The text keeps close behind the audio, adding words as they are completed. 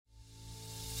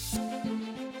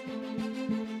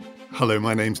Hello,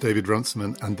 my name's David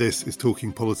Runciman, and this is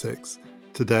Talking Politics.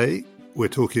 Today, we're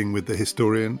talking with the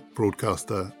historian,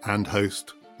 broadcaster, and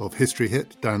host of History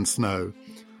Hit, Dan Snow,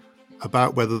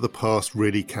 about whether the past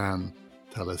really can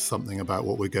tell us something about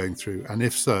what we're going through, and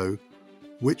if so,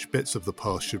 which bits of the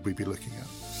past should we be looking at?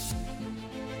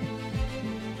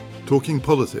 Talking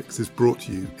Politics is brought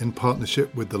to you in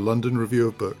partnership with the London Review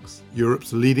of Books,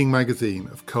 Europe's leading magazine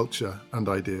of culture and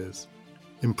ideas.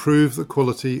 Improve the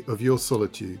quality of your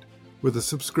solitude with a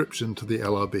subscription to the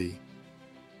LRB.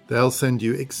 They'll send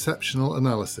you exceptional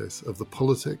analysis of the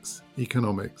politics,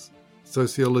 economics,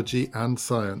 sociology and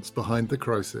science behind the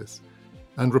crisis,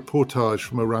 and reportage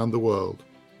from around the world,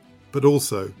 but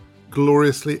also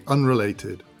gloriously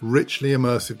unrelated, richly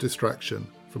immersive distraction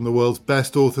from the world's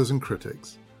best authors and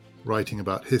critics, writing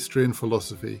about history and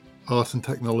philosophy, art and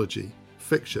technology,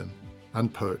 fiction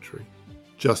and poetry.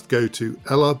 Just go to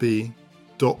lrb.me/talk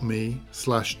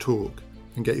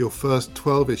and get your first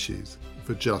 12 issues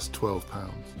for just £12.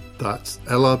 That's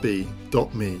lrb.me/talk.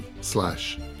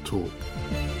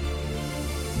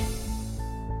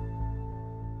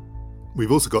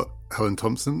 We've also got Helen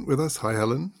Thompson with us. Hi,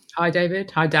 Helen. Hi,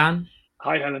 David. Hi, Dan.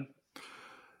 Hi, Helen.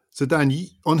 So, Dan,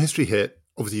 on History Hit,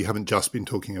 obviously you haven't just been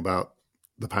talking about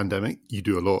the pandemic. You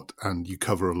do a lot and you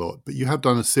cover a lot, but you have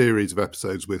done a series of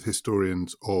episodes with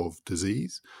historians of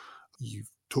disease. You've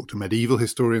talked to medieval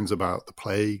historians about the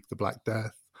plague, the Black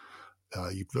Death.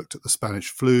 You've looked at the Spanish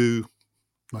flu,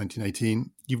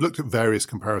 1918. You've looked at various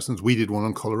comparisons. We did one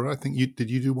on cholera. I think did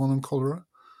you do one on cholera?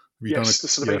 Yes, the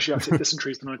sort of Asiatic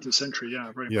dysentery of the 19th century.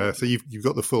 Yeah, very important. Yeah, so you've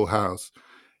got the full house.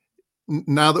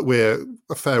 Now that we're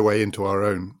a fair way into our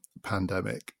own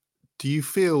pandemic, do you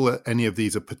feel that any of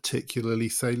these are particularly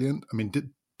salient? I mean, do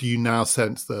you now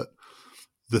sense that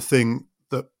the thing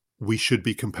that we should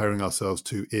be comparing ourselves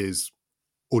to is,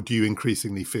 or do you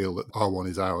increasingly feel that our one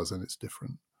is ours and it's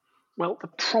different? Well, the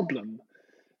problem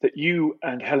that you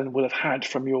and Helen will have had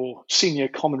from your senior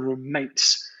common room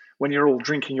mates when you're all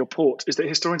drinking your port is that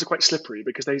historians are quite slippery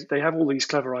because they have all these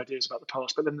clever ideas about the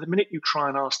past. But then the minute you try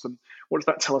and ask them, what does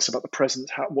that tell us about the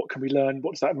present? What can we learn?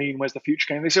 What does that mean? Where's the future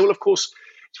going? They say, well, of course,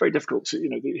 it's very difficult to,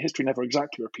 the history never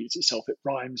exactly repeats itself. It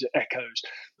rhymes, it echoes.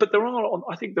 But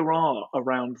I think there are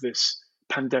around this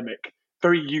pandemic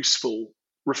very useful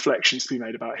reflections to be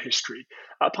made about history.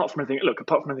 Apart from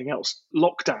anything else,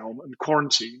 lockdown and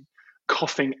quarantine,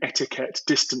 coughing etiquette,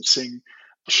 distancing,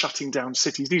 shutting down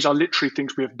cities, these are literally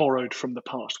things we have borrowed from the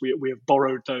past. We have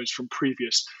borrowed those from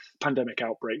previous pandemic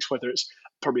outbreaks, whether it's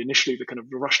probably initially the kind of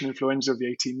the Russian influenza of the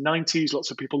 1890s.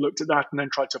 Lots of people looked at that and then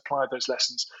tried to apply those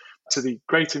lessons to the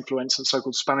great influenza,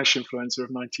 so-called Spanish influenza of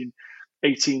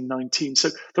 1918-19. So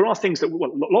there are things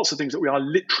lots of things that we are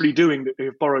literally doing that we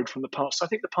have borrowed from the past. So I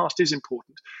think the past is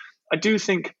important. I do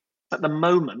think at the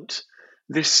moment,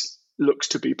 this looks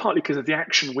to be partly because of the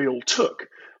action we all took.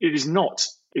 It is not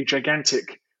a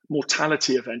gigantic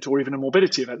mortality event or even a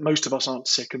morbidity event. Most of us aren't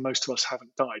sick and most of us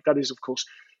haven't died. That is, of course,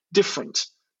 different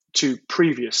to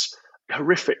previous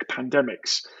horrific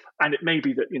pandemics. And it may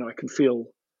be that, I can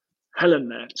feel Helen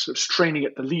there sort of straining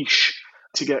at the leash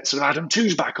to get sort of Adam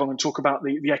Tooze back on and talk about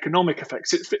the economic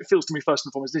effects. It feels to me, first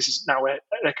and foremost, this is now an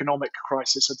economic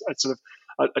crisis, a sort of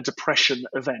a depression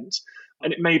event.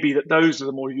 And it may be that those are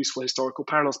the more useful historical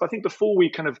parallels. But I think before we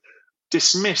kind of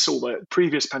dismiss all the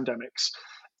previous pandemics,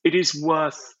 it is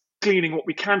worth gleaning what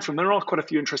we can from. There are quite a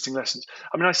few interesting lessons.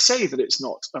 I mean, I say that it's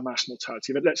not a mass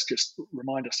mortality, but let's just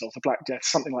remind ourselves, the Black Death,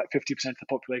 something like 50% of the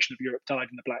population of Europe died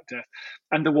in the Black Death.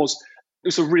 And there was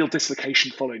a real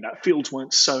dislocation following that. Fields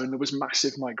weren't sown. There was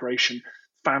massive migration.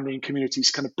 Family and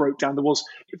communities kind of broke down. There was,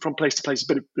 from place to place, a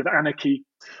bit of anarchy.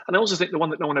 And I also think the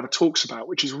one that no one ever talks about,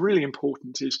 which is really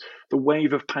important, is the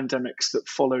wave of pandemics that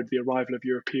followed the arrival of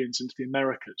Europeans into the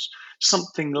Americas.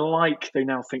 Something like, they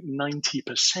now think,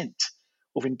 90%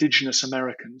 of indigenous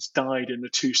Americans died in the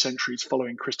 2 centuries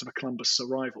following Christopher Columbus'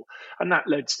 arrival. And that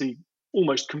led to the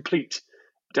almost complete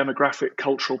demographic,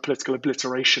 cultural, political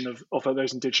obliteration of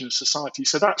those indigenous societies.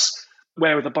 So that's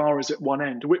where the bar is at one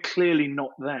end. We're clearly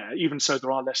not there. Even so,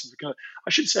 there are lessons we can learn. I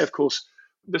should say, of course,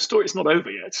 the story is not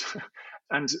over yet.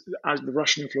 And as the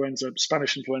Russian influenza,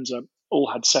 Spanish influenza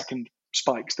all had second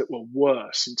spikes that were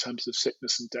worse in terms of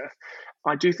sickness and death,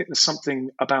 I do think there's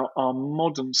something about our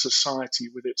modern society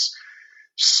with its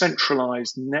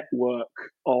centralized network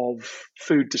of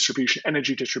food distribution,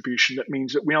 energy distribution, that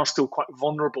means that we are still quite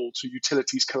vulnerable to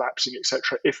utilities collapsing,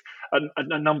 etc. If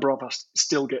a number of us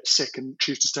still get sick and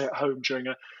choose to stay at home during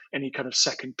any kind of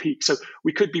second peak. So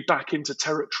we could be back into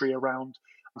territory around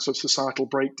sort of societal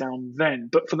breakdown then.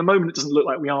 But for the moment, it doesn't look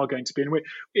like we are going to be. And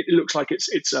it looks like it's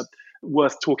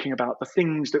worth talking about the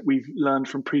things that we've learned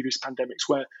from previous pandemics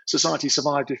where society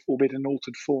survived, if albeit in an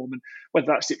altered form, and whether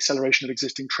that's the acceleration of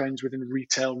existing trends within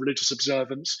retail, religious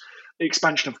observance. The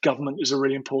expansion of government is a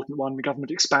really important one. The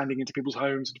government expanding into people's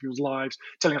homes, into people's lives,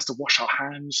 telling us to wash our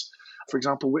hands. For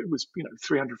example, it was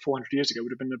 300, 400 years ago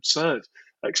would have been an absurd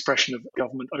expression of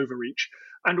government overreach.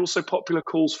 And also popular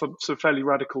calls for sort of fairly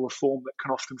radical reform that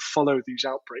can often follow these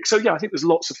outbreaks. So yeah, I think there's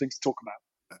lots of things to talk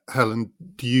about. Helen,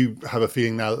 do you have a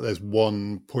feeling now that there's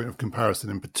one point of comparison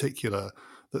in particular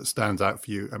that stands out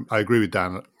for you? I agree with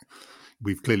Dan.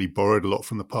 We've clearly borrowed a lot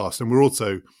from the past. And we're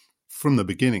also, from the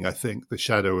beginning, I think, the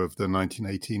shadow of the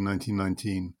 1918,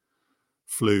 1919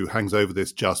 flu hangs over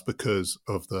this just because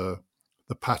of the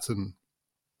pattern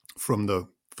from the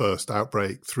first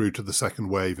outbreak through to the second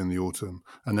wave in the autumn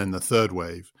and then the third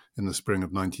wave in the spring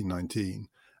of 1919.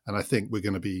 And I think we're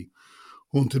going to be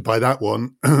haunted by that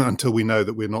one until we know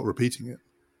that we're not repeating it.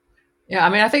 Yeah, I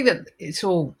mean, I think that it's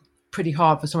all pretty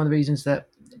hard for some of the reasons that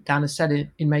Dan has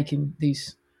said in making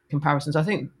these comparisons. I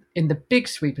think in the big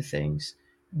sweep of things,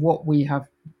 what we have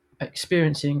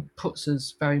experiencing puts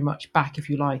us very much back, if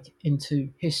you like, into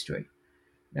history.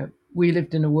 We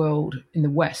lived in a world, in the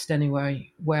West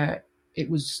anyway, where it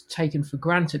was taken for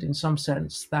granted in some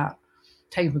sense I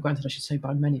should say,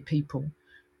 by many people,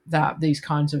 that these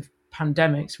kinds of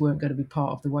pandemics weren't going to be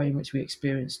part of the way in which we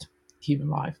experienced human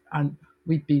life. And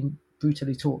we've been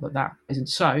brutally taught that that isn't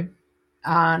so,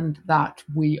 and that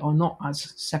we are not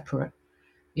as separate,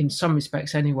 in some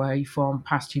respects anyway, from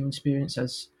past human experience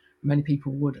as many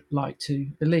people would like to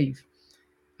believe.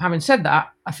 Having said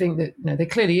that, I think that there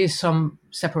clearly is some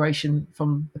separation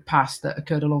from the past that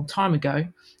occurred a long time ago,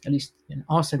 at least in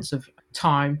our sense of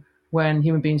time, when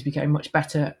human beings became much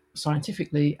better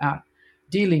scientifically at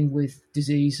dealing with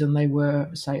disease than they were,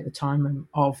 say, at the time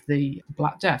of the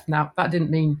Black Death. Now, that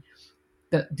didn't mean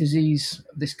that disease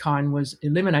of this kind was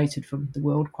eliminated from the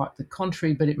world, quite the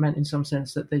contrary, but it meant in some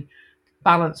sense that the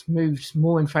balance moved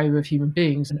more in favour of human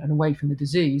beings and away from the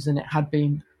disease than it had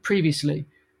been previously.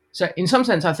 So in some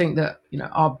sense, I think that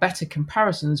our better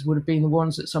comparisons would have been the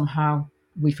ones that somehow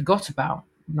we forgot about,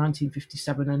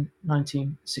 1957 and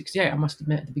 1968. I must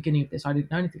admit, at the beginning of this, I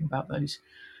didn't know anything about those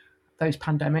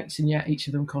pandemics, and yet each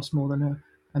of them cost more than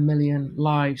a million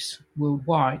lives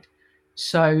worldwide.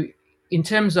 So in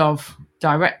terms of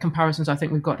direct comparisons, I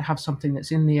think we've got to have something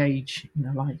that's in the age,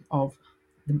 like of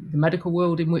the medical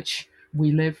world in which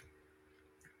we live.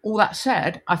 All that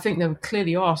said, I think there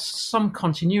clearly are some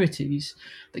continuities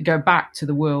that go back to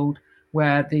the world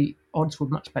where the odds were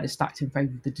much better stacked in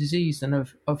favour of the disease than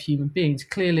of human beings.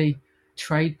 Clearly,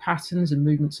 trade patterns and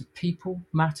movements of people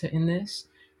matter in this.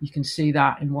 You can see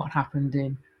that in what happened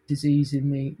in disease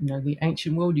in the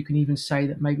ancient world. You can even say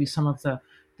that maybe some of the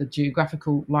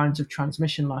geographical lines of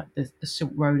transmission, like the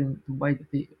Silk Road and the way that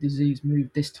the disease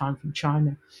moved this time from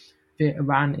China via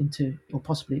Iran into, or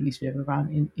possibly at least via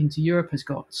Iran into Europe, has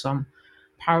got some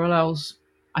parallels.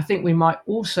 I think we might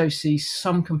also see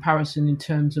some comparison in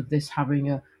terms of this having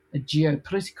a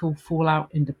geopolitical fallout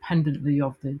independently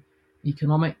of the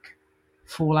economic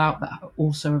fallout that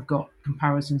also have got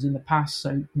comparisons in the past.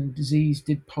 So disease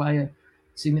did play a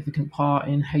significant part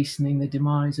in hastening the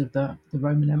demise of the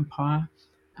Roman Empire.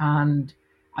 And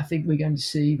I think we're going to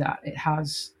see that it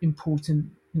has important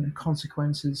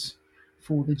consequences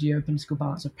for the geopolitical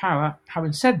balance of power.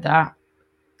 Having said that,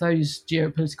 those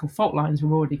geopolitical fault lines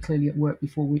were already clearly at work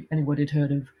before anybody had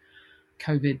heard of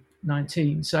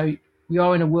COVID-19. So we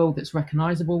are in a world that's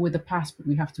recognisable with the past, but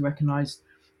we have to recognise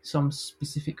some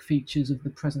specific features of the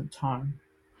present time.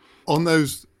 On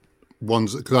those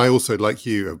ones, because I also, like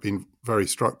you, have been very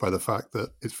struck by the fact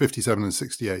that it's 57 and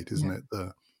 68, isn't it?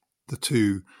 The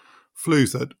two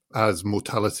flus that, as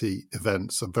mortality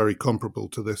events, are very comparable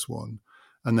to this one.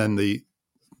 And then the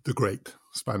great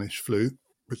Spanish flu,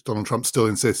 which Donald Trump still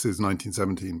insists is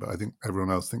 1917, but I think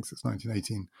everyone else thinks it's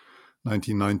 1918,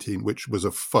 1919, which was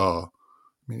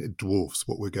it dwarfs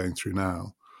what we're going through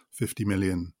now, 50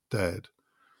 million dead.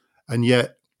 And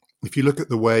yet, if you look at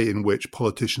the way in which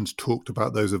politicians talked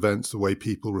about those events, the way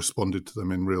people responded to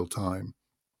them in real time,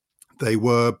 they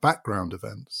were background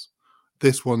events.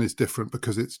 This one is different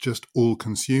because it's just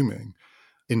all-consuming.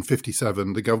 In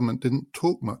 57, the government didn't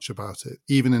talk much about it.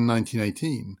 Even in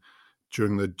 1918,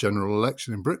 during the general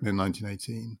election in Britain in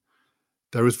 1918,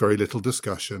 there was very little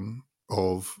discussion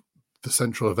of the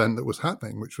central event that was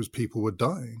happening, which was people were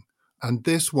dying. And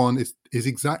this one is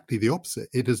exactly the opposite.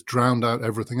 It has drowned out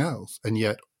everything else. And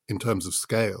yet, in terms of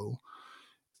scale,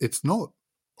 it's not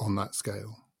on that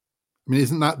scale. I mean,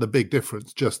 isn't that the big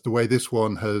difference? Just the way this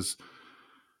one has...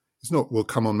 It's not, we'll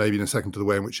come on maybe in a second to the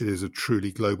way in which it is a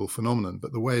truly global phenomenon,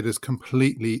 but the way it has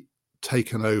completely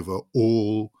taken over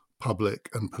all public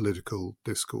and political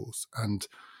discourse. And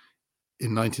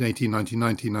in 1918,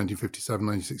 1919, 1957,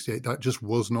 1968, that just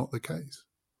was not the case.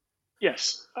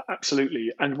 Yes,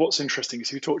 absolutely. And what's interesting is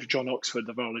if you talk to John Oxford,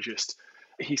 the virologist,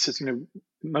 he says,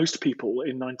 most people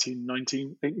in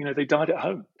 1919, they died at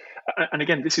home. And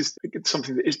again, this is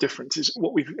something that is different. Is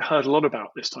what we've heard a lot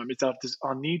about this time is that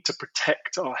our need to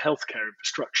protect our healthcare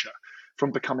infrastructure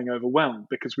from becoming overwhelmed,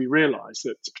 because we realise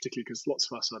that, particularly because lots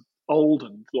of us are old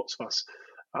and lots of us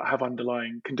have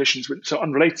underlying conditions. So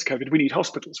unrelated to COVID, we need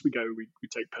hospitals. We go, we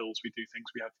take pills, we do things,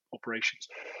 we have operations.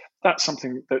 That's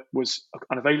something that was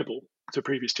unavailable to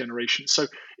previous generations. So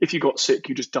if you got sick,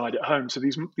 you just died at home. So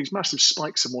these massive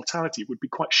spikes of mortality would be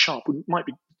quite sharp, might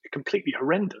be completely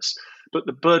horrendous. But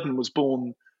the burden was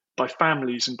borne by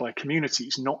families and by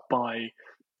communities, not by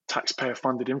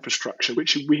taxpayer-funded infrastructure,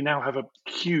 which we now have a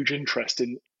huge interest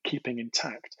in keeping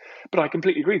intact. But I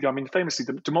completely agree with you. I mean, famously,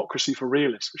 the Democracy for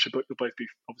Realists, which a book you'll both be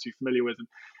obviously familiar with and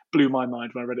blew my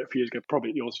mind when I read it a few years ago, probably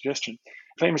at your suggestion.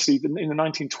 Famously, in the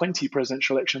 1920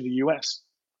 presidential election in the US,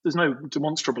 there's no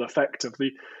demonstrable effect of the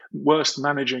worst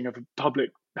managing of a public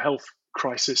health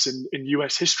crisis in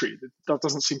US history. That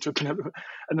doesn't seem to have been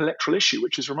an electoral issue,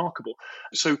 which is remarkable.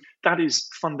 So that is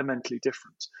fundamentally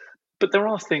different. But there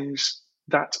are things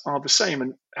that are the same.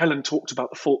 And Helen talked about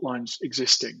the fault lines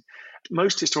existing.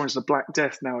 Most historians of the Black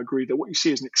Death now agree that what you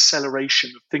see is an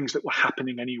acceleration of things that were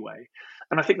happening anyway.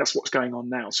 And I think that's what's going on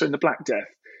now. So in the Black Death,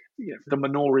 the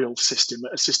manorial system,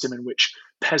 a system in which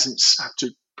peasants have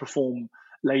to perform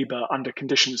labour under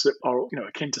conditions that are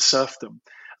akin to serfdom.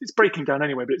 It's breaking down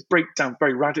anyway, but it's breaking down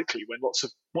very radically when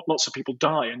lots of people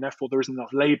die, and therefore there isn't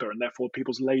enough labour, and therefore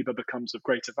people's labour becomes of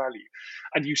greater value.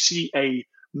 And you see a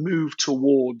move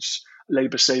towards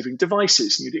labour-saving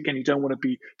devices. And again, you don't want to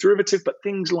be derivative, but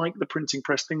things like the printing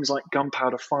press, things like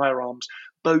gunpowder, firearms,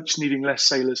 boats needing less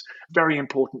sailors, very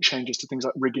important changes to things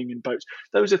like rigging in boats.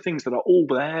 Those are things that are all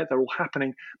there, they're all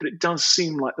happening, but it does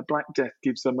seem like the Black Death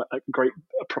gives them a great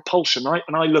propulsion.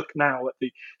 And I look now at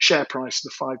the share price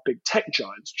of the 5 big tech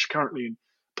giants, which are currently in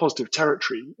positive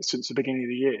territory since the beginning of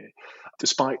the year,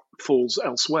 despite falls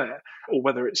elsewhere, or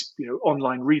whether it's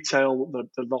online retail,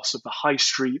 the loss of the high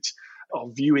street, our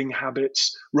viewing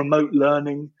habits, remote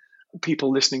learning,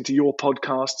 people listening to your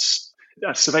podcasts,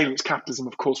 surveillance capitalism,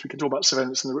 of course, we can talk about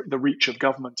surveillance and the reach of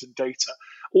government and data.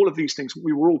 All of these things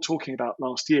we were all talking about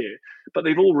last year, but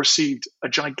they've all received a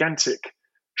gigantic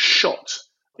shot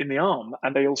in the arm,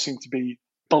 and they all seem to be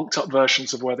bulked up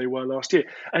versions of where they were last year.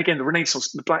 And again, the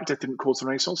Renaissance, the Black Death didn't cause the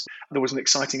Renaissance. There was an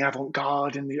exciting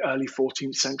avant-garde in the early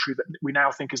 14th century that we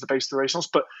now think is the base of the Renaissance,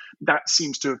 but that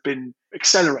seems to have been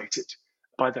accelerated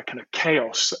by the kind of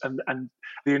chaos and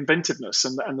the inventiveness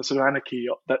and the sort of anarchy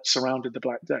that surrounded the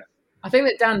Black Death. I think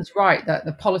that Dan's right that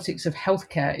the politics of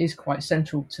healthcare is quite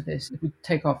central to this. If we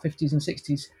take our 50s and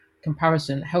 60s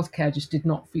comparison, healthcare just did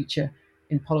not feature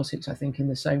in politics, I think, in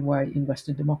the same way in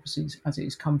Western democracies as it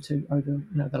has come to over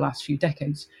the last few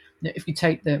decades. If you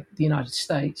take the United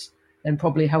States, then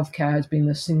probably healthcare has been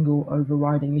the single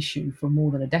overriding issue for more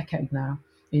than a decade now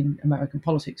in American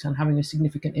politics, and having a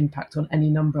significant impact on any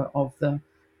number of the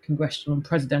congressional and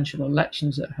presidential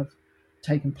elections that have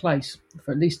taken place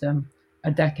for at least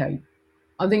a decade.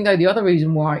 I think, though, the other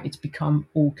reason why it's become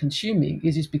all-consuming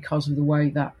is because of the way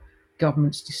that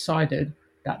governments decided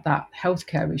that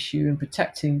healthcare issue and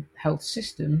protecting health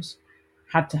systems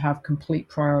had to have complete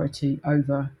priority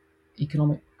over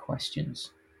economic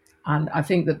questions. And I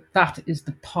think that is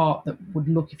the part that would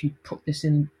look, if you put this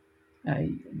in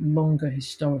a longer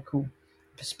historical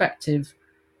perspective,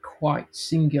 quite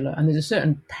singular. And there's a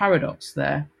certain paradox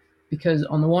there, because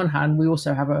on the one hand, we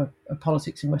also have a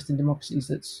politics in Western democracies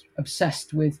that's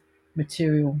obsessed with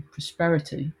material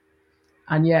prosperity.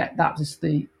 And yet that is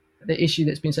the issue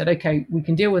that's been said, okay, we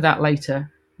can deal with that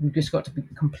later. We've just got to be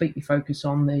completely focused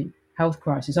on the health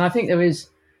crisis. And I think there is,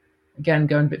 again,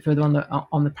 going a bit further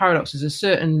on the paradox, there's a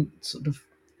certain sort of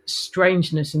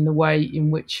strangeness in the way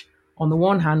in which, on the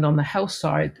one hand, on the health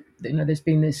side, there's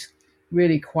been this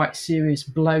really quite serious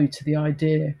blow to the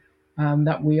idea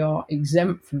that we are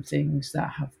exempt from things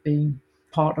that have been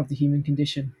part of the human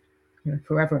condition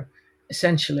forever,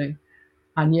 essentially.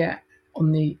 And yet,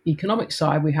 on the economic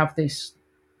side, we have this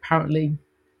apparently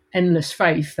endless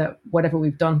faith that whatever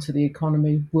we've done to the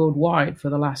economy worldwide for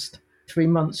the last 3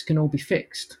 months can all be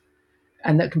fixed.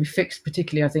 And that can be fixed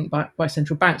particularly, I think, by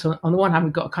central banks. On the one hand,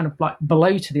 we've got a kind of like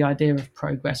blow to the idea of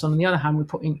progress. On the other hand, we're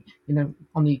putting,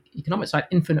 on the economic side,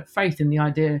 infinite faith in the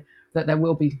idea that there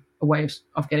will be a way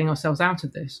of getting ourselves out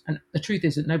of this. And the truth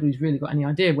is that nobody's really got any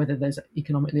idea whether there's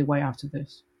economically a way out of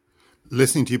this.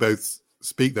 Listening to you both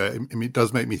speak there, it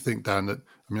does make me think, Dan, that,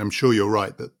 I'm sure you're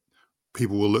right that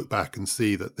people will look back and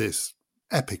see that this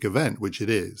epic event, which it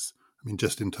is, I mean,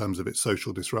 just in terms of its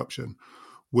social disruption,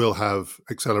 will have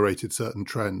accelerated certain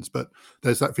trends. But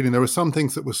there's that feeling there were some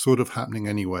things that were sort of happening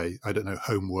anyway. I don't know,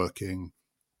 home working,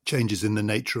 changes in the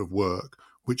nature of work,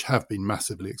 which have been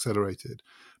massively accelerated.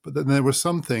 But then there were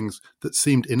some things that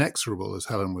seemed inexorable, as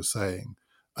Helen was saying,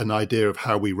 an idea of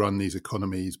how we run these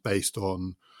economies based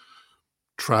on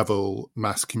travel,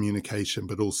 mass communication,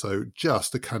 but also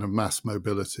just a kind of mass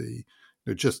mobility,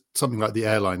 just something like the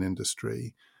airline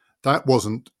industry. That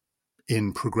wasn't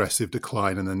in progressive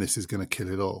decline and then this is going to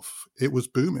kill it off. It was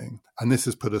booming, and this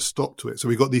has put a stop to it. So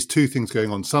we've got these two things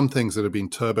going on, some things that have been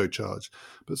turbocharged,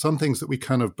 but some things that we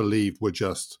kind of believed were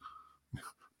just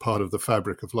part of the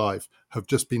fabric of life have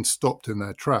just been stopped in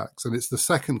their tracks. And it's the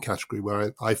second category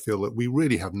where I feel that we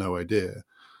really have no idea,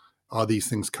 are these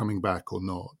things coming back or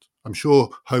not? I'm sure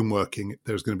home working,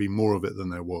 there's going to be more of it than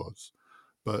there was.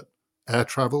 But air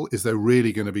travel, is there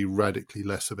really going to be radically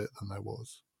less of it than there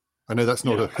was? I know that's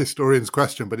not a historian's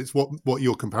question, but it's what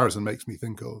your comparison makes me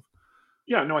think of.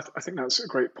 Yeah, no, I think that's a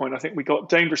great point. I think we got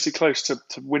dangerously close to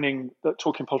winning that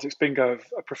Talking Politics bingo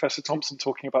of Professor Thompson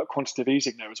talking about quantitative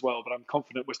easing there as well, but I'm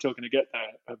confident we're still going to get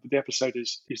there. The episode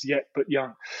is yet but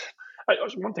young.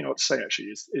 One thing I would say actually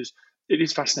is it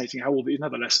is fascinating how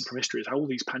another lesson from history is how all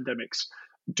these pandemics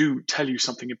do tell you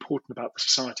something important about the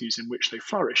societies in which they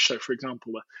flourish. So, for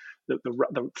example, the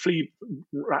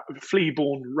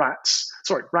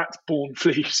rat-borne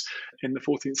fleas in the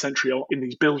 14th century are in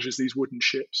these bilges, these wooden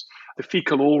ships. The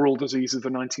fecal-oral disease of the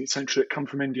 19th century that come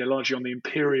from India largely on the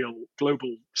imperial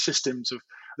global systems of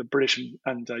the British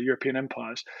and European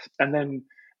empires, and then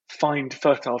find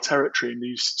fertile territory in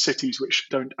these cities which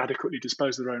don't adequately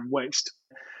dispose of their own waste.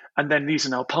 And then these are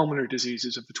now pulmonary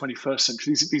diseases of the 21st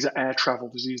century. These are air travel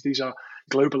diseases. These are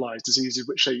globalized diseases,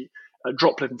 which are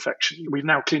droplet infection. We've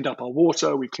now cleaned up our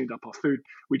water. We've cleaned up our food.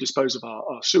 We dispose of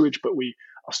our sewage, but we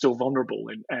are still vulnerable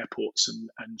in airports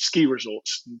and ski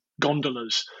resorts and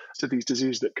gondolas to these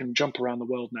diseases that can jump around the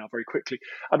world now very quickly.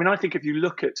 I mean, I think if you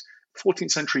look at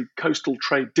 14th century coastal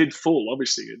trade did fall,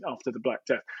 obviously, after the Black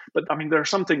Death. But, I mean, there are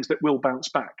some things that will bounce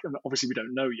back, and obviously we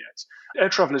don't know yet. Air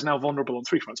travel is now vulnerable on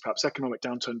three fronts, perhaps economic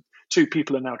downturn. Two,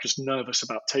 people are now just nervous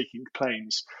about taking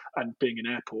planes and being in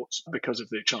airports because of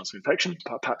the chance of infection,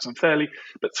 perhaps unfairly.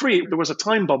 But three, there was a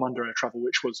time bomb under air travel,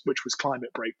 which was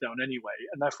climate breakdown anyway.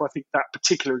 And therefore, I think that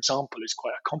particular example is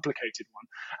quite a complicated one.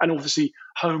 And obviously,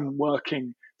 home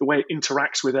working, the way it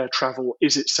interacts with air travel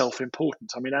is itself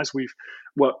important. I mean, as we've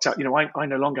worked out, I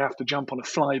no longer have to jump on a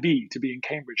Flybe to be in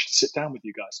Cambridge to sit down with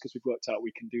you guys because we've worked out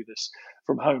we can do this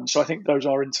from home. So I think those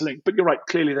are interlinked. But you're right,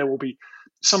 clearly there will be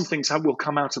some things that will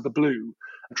come out of the blue.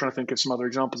 I'm trying to think of some other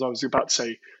examples. I was about to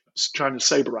say China's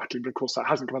saber rattling, but of course that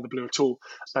hasn't come out of the blue at all.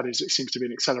 That is, it seems to be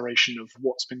an acceleration of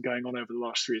what's been going on over the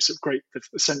last 3 years. So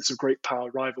the sense of great power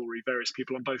rivalry, various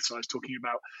people on both sides talking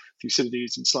about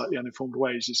Thucydides in slightly uninformed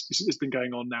ways, has been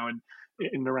going on now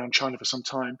in around China for some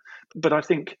time. But I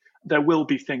think there will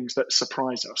be things that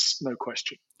surprise us, no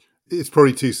question. It's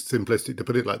probably too simplistic to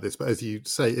put it like this, but as you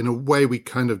say, in a way, we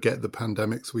kind of get the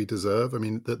pandemics we deserve. I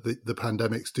mean, the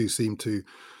pandemics do seem to,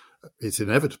 it's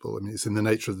inevitable. I mean, it's in the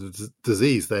nature of the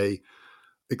disease. They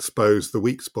expose the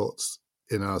weak spots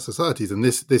in our societies. And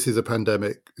this is a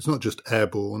pandemic. It's not just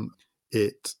airborne.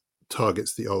 It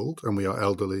targets the old, and we are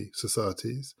elderly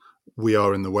societies. We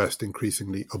are in the West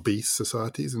increasingly obese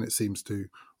societies, and it seems to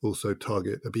also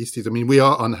target obesity. I mean, we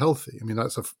are unhealthy. I mean,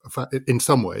 that's a fact. In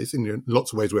some ways, in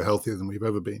lots of ways, we're healthier than we've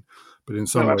ever been. But in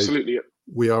some ways,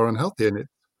 we are unhealthy.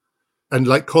 And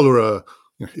like cholera,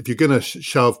 if you're going to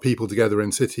shove people together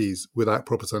in cities without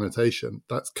proper sanitation,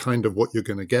 that's kind of what you're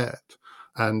going to get.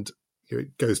 And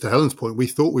it goes to Helen's point. We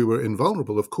thought we were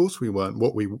invulnerable. Of course we weren't.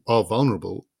 What we are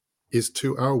vulnerable is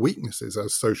to our weaknesses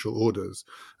as social orders.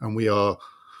 And we are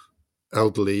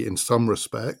elderly in some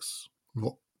respects,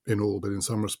 not in all, but in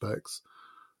some respects,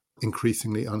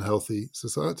 increasingly unhealthy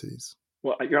societies.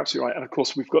 Well, you're absolutely right. And of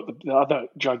course, we've got the other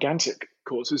gigantic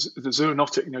causes, the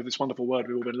zoonotic, this wonderful word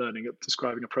we've all been learning of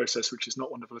describing a process which is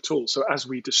not wonderful at all. So as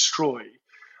we destroy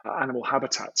animal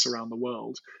habitats around the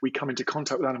world, we come into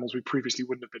contact with animals we previously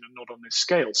wouldn't have been, and not on this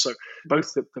scale. So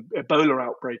both the Ebola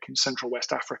outbreak in Central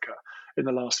West Africa in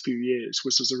the last few years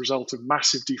was as a result of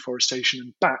massive deforestation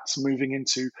and bats moving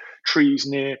into trees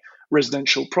near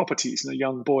residential properties, and a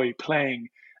young boy playing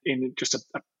in just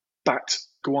a bat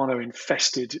guano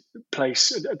infested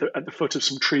place at the foot of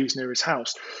some trees near his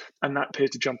house, and that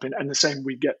appeared to jump in. And the same,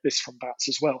 we get this from bats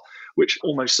as well, which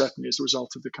almost certainly is the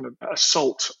result of the kind of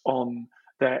assault on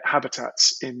their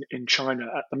habitats in China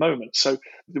at the moment. So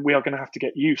we are going to have to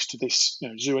get used to this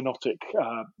zoonotic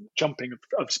jumping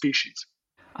of species.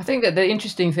 I think that the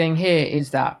interesting thing here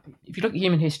is that if you look at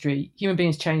human history, human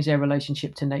beings change their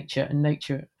relationship to nature, and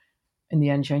nature in the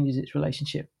end changes its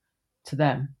relationship to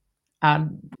them.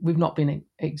 And we've not been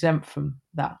exempt from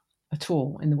that at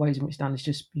all in the ways in which Dan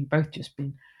has you both just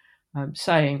been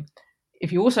saying.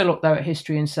 If you also look though at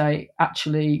history and say,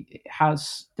 actually, it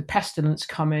has the pestilence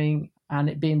coming and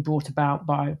it being brought about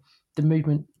by the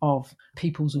movement of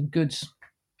peoples and goods,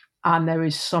 and there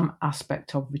is some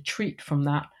aspect of retreat from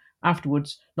that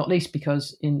afterwards, not least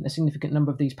because in a significant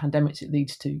number of these pandemics, it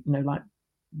leads to, like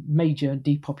major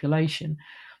depopulation.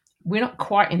 We're not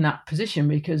quite in that position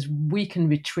because we can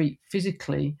retreat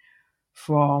physically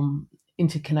from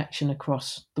interconnection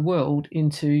across the world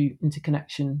into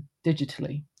interconnection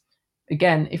digitally.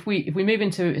 Again, if we move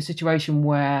into a situation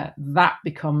where that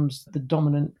becomes the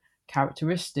dominant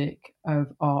characteristic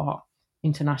of our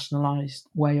internationalized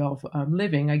way of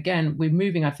living, again, we're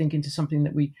moving, I think, into something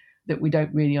that we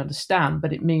don't really understand.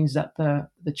 But it means that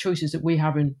the choices that we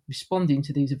have in responding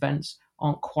to these events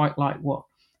aren't quite like what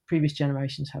previous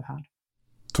generations have had.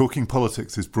 Talking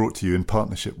Politics is brought to you in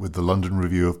partnership with the London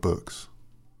Review of Books.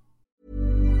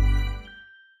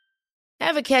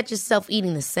 Ever catch yourself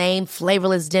eating the same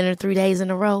flavorless dinner 3 days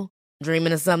in a row?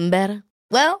 Dreaming of something better?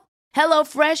 Well,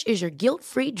 HelloFresh is your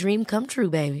guilt-free dream come true,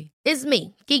 baby. It's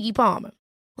me, Keke Palmer.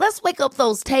 Let's wake up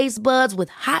those taste buds with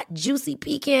hot, juicy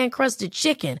pecan-crusted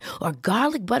chicken or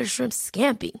garlic butter shrimp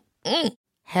scampi.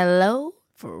 Hello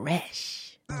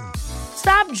Fresh.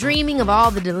 Stop dreaming of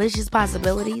all the delicious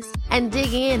possibilities and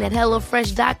dig in at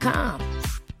HelloFresh.com.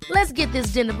 Let's get this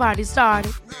dinner party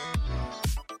started.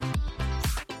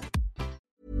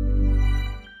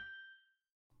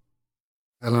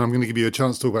 Ellen, I'm going to give you a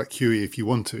chance to talk about QE if you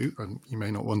want to, and you may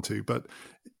not want to, but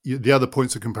the other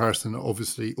points of comparison are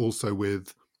obviously also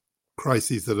with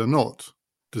crises that are not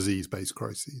disease-based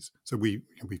crises. So we've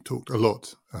talked a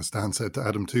lot, as Dan said, to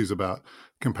Adam Tooze about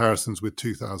comparisons with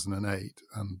 2008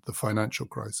 and the financial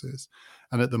crisis.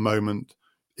 And at the moment,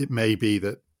 it may be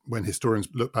that when historians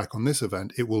look back on this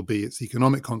event, it will be its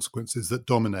economic consequences that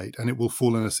dominate, and it will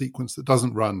fall in a sequence that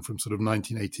doesn't run from sort of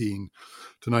 1918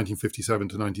 to 1957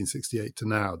 to 1968 to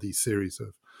now, these series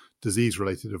of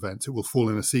disease-related events. It will fall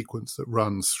in a sequence that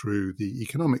runs through the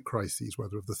economic crises,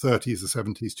 whether of the 30s, the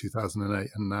 70s, 2008,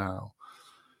 and now.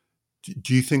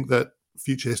 Do you think that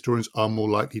future historians are more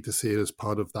likely to see it as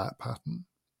part of that pattern?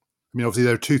 I mean, obviously,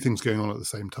 there are two things going on at the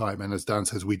same time. And as Dan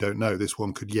says, we don't know. This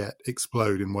one could yet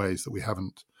explode in ways that we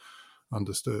haven't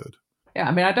understood. Yeah,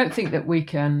 I mean, I don't think that we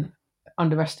can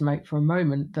underestimate for a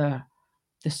moment the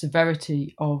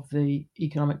severity of the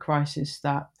economic crisis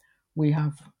that we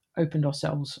have opened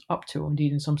ourselves up to, or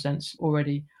indeed, in some sense,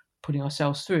 already putting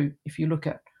ourselves through. If you look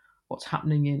at what's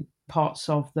happening in parts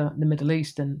of the Middle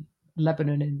East and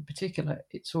Lebanon in particular,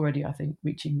 it's already, I think,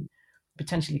 reaching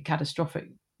potentially catastrophic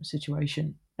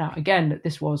situation. Now, again,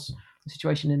 this was the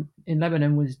situation in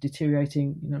Lebanon was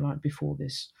deteriorating, like before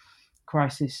this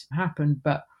crisis happened,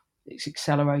 but it's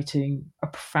accelerating a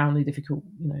profoundly difficult,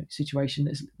 situation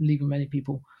that's leaving many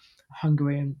people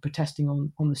hungry and protesting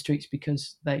on the streets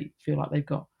because they feel like they've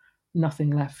got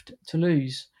nothing left to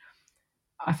lose.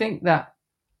 I think that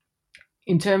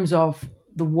in terms of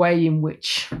the way in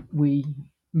which we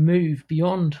move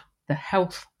beyond the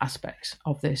health aspects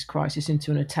of this crisis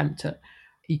into an attempt at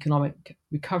economic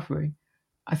recovery,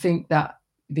 I think that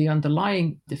the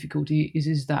underlying difficulty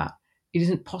is that it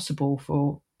isn't possible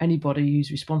for anybody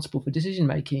who's responsible for decision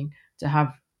making to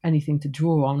have anything to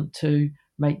draw on to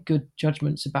make good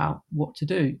judgments about what to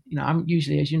do. I'm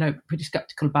usually, as you know, pretty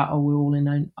skeptical about, we're all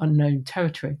in unknown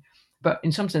territory. But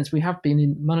in some sense, we have been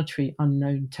in monetary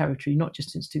unknown territory, not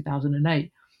just since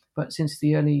 2008, but since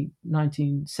the early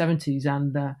 1970s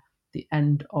and the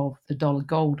end of the dollar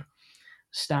gold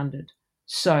standard.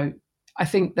 So I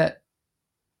think that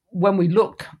when we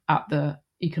look at the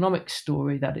economic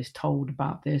story that is told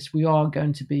about this, we are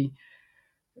going to be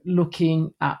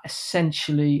looking at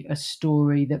essentially a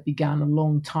story that began a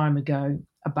long time ago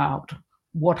about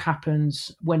what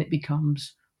happens when it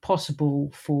becomes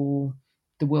possible for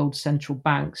the world's central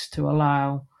banks to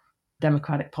allow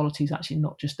democratic polities, actually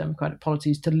not just democratic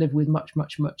polities, to live with much,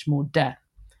 much, much more debt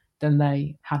than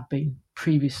they had been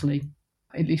previously,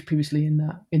 at least previously in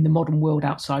the modern world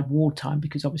outside wartime,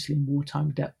 because obviously in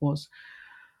wartime debt was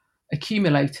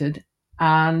accumulated.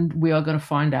 And we are going to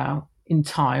find out in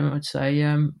time, I would say,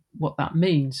 what that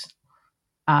means.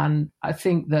 And I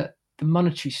think that the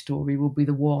monetary story will be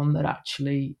the one that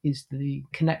actually is the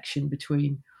connection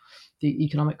between the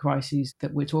economic crises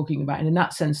that we're talking about. And in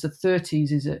that sense, the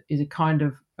 30s is a kind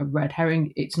of a red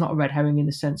herring. It's not a red herring in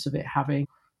the sense of it having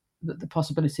the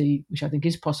possibility, which I think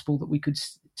is possible, that we could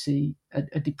see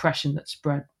a depression that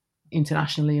spread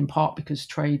internationally, in part because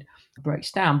trade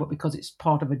breaks down, but because it's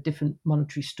part of a different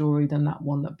monetary story than that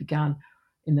one that began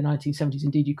in the 1970s.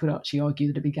 Indeed, you could actually argue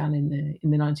that it began in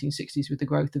the 1960s with the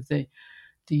growth of the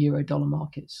euro-dollar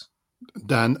markets.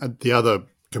 Dan, the other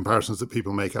comparisons that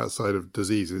people make outside of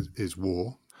disease is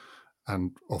war.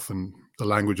 And often the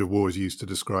language of war is used to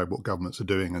describe what governments are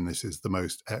doing, and this is the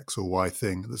most X or Y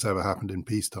thing that's ever happened in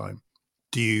peacetime.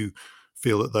 Do you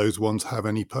feel that those ones have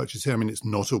any purchase here? I mean, it's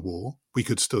not a war. We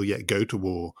could still yet go to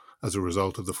war as a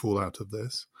result of the fallout of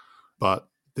this, but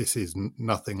this is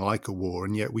nothing like a war,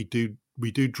 and yet we do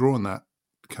draw on that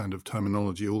kind of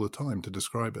terminology all the time to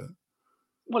describe it.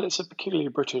 Well, it's a peculiarly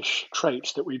British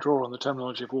trait that we draw on the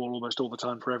terminology of war almost all the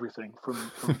time for everything, from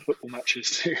football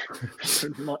matches to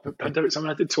pandemics. I mean,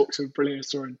 I did talk to a brilliant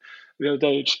historian the other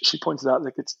day. She pointed out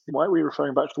that why are we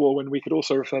referring back to the war when we could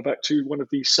also refer back to one of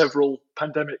the several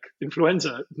pandemic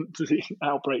influenza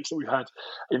outbreaks that we've had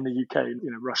in the UK,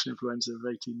 Russian influenza of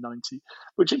 1890,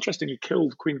 which interestingly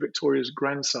killed Queen Victoria's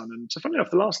grandson. And so funny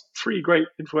enough, the last three great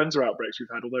influenza outbreaks we've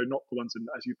had, although not the ones,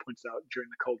 as you pointed out, during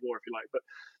the Cold War, if you like, but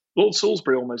Lord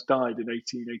Salisbury almost died in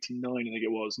 1889, I think it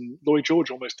was, and Lloyd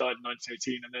George almost died in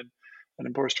 1918, and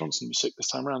then Boris Johnson was sick this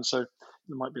time around, so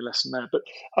there might be a lesson there. But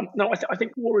no, I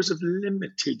think war is of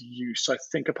limited use, I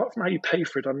think, apart from how you pay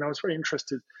for it. I mean, I was very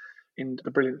interested in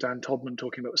the brilliant Dan Todman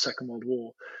talking about the Second World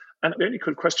War. And the only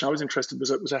good question I was interested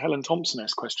in was a Helen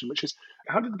Thompson-esque question, which is,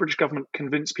 how did the British government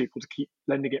convince people to keep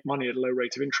lending it money at a low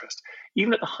rate of interest,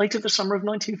 even at the height of the summer of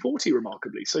 1940,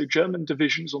 remarkably? So German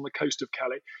divisions on the coast of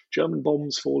Calais, German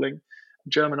bombs falling,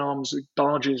 German arms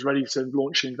barges ready to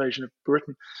launch the invasion of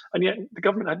Britain. And yet the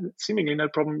government had seemingly no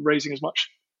problem raising as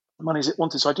much money as it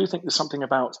wanted. So I do think there's something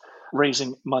about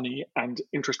raising money and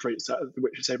interest rates at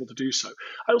which it's able to do so.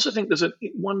 I also think there's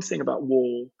one thing about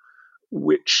war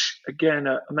which, again,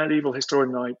 a medieval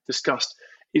historian and I discussed,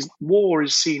 is war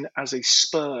is seen as a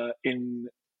spur in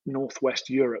Northwest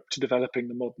Europe to developing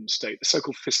the modern state. The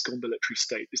so-called fiscal military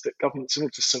state is that governments, in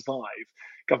order to survive,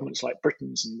 governments like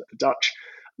Britain's and the Dutch,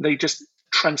 they just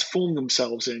transform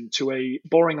themselves into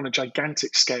borrowing on a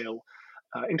gigantic scale,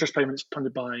 interest payments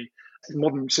funded by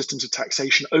modern systems of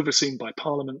taxation overseen by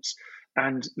parliaments,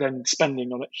 and then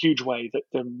spending on a huge way that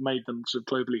then made them sort of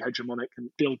globally hegemonic and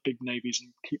build big navies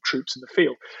and keep troops in the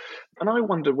field. And I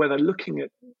wonder whether, looking at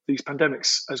these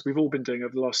pandemics, as we've all been doing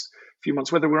over the last few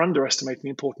months, whether we're underestimating the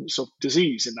importance of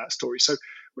disease in that story. So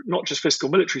not just fiscal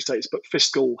military states, but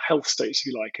fiscal health states,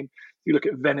 if you like. And you look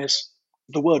at Venice,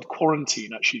 the word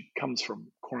quarantine actually comes from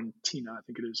quarantina, I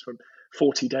think it is, from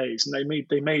 40 days. And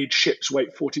they made ships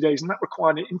wait 40 days. And that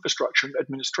required an infrastructure and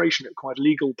administration. It required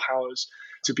legal powers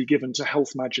to be given to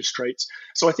health magistrates.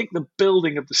 So I think the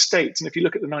building of the state, and if you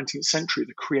look at the 19th century,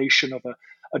 the creation of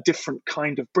a different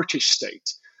kind of British state,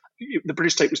 the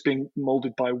British state was being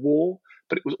molded by war,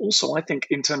 but it was also, I think,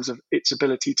 in terms of its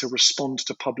ability to respond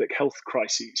to public health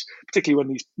crises,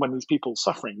 particularly when these people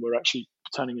suffering were actually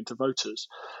turning into voters.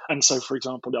 And so, for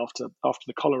example, after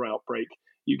the cholera outbreak,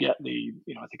 you get I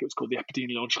think it was called the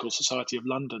Epidemiological Society of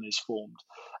London is formed.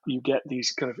 You get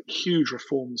these kind of huge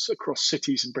reforms across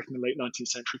cities in Britain in the late 19th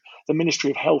century. The Ministry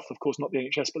of Health, of course, not the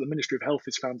NHS, but the Ministry of Health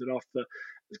is founded after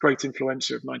the great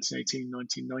influenza of 1918,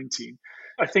 1919.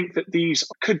 I think that these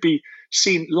could be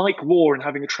seen like war and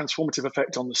having a transformative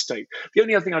effect on the state. The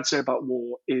only other thing I'd say about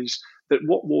war is that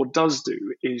what war does do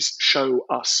is show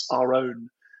us our own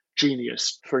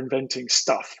genius for inventing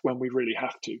stuff when we really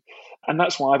have to. And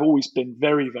that's why I've always been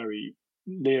very, very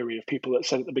leery of people that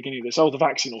said at the beginning of this, the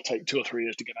vaccine will take 2 or 3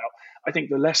 years to get out. I think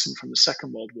the lesson from the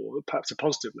Second World War, perhaps a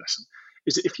positive lesson,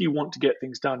 is that if you want to get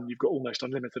things done, you've got almost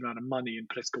unlimited amount of money and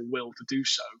political will to do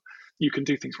so. You can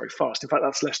do things very fast. In fact,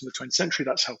 that's less in the 20th century.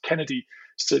 That's how Kennedy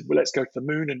said, well, let's go to the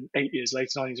moon. And 8 years later,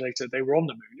 9 years later, they were on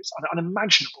the moon. It's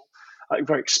unimaginable, a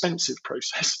very expensive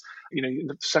process. In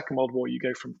the Second World War, you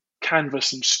go from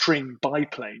canvas and string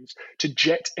biplanes to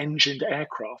jet-engined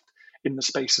aircraft in the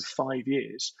space of 5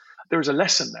 years. There is a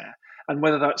lesson there. And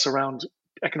whether that's around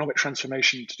economic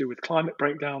transformation to do with climate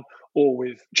breakdown or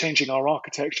with changing our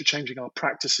architecture, changing our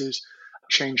practices,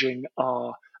 changing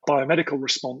our biomedical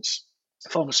response,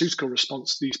 pharmaceutical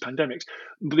response to these pandemics.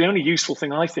 But the only useful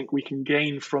thing I think we can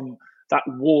gain from that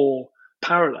war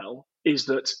parallel is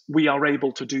that we are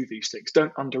able to do these things.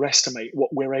 Don't underestimate what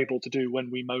we're able to do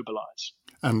when we mobilize.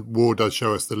 And war does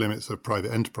show us the limits of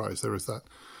private enterprise. There is that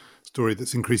story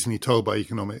that's increasingly told by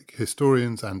economic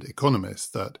historians and economists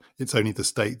that it's only the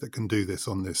state that can do this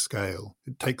on this scale.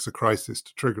 It takes a crisis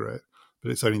to trigger it,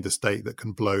 but it's only the state that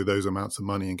can blow those amounts of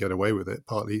money and get away with it,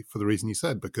 partly for the reason you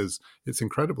said, because it's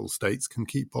incredible. States can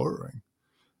keep borrowing.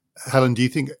 Helen, do you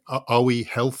think, are we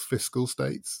health fiscal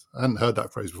states? I hadn't heard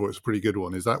that phrase before. It's a pretty good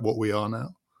one. Is that what we are now?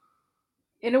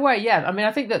 In a way, yeah. I mean,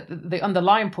 I think that the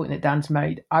underlying point that Dan's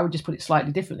made, I would just put it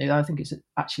slightly differently. I think it's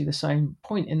actually the same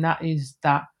point, and that is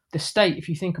that the state, if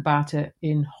you think about it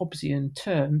in Hobbesian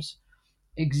terms,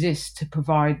 exists to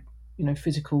provide,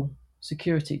 physical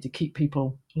security to keep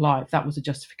people alive. That was the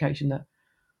justification that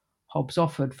Hobbes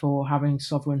offered for having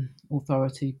sovereign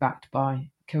authority backed by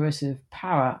coercive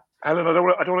power. Helen, I don't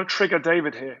want to trigger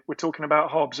David here. We're talking about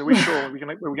Hobbes. Are we sure? Are we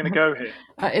going to go here?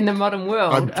 In the modern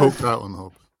world, I've talked out on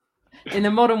Hobbes. In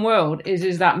the modern world,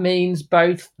 is that means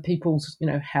both people's,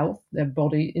 health, their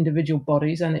body, individual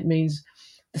bodies, and it means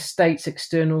the state's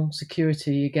external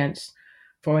security against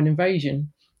foreign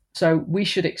invasion. So we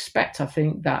should expect, I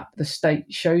think, that the state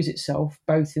shows itself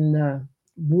both in the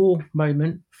war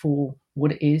moment for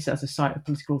what it is as a site of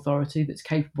political authority that's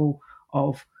capable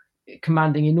of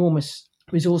commanding enormous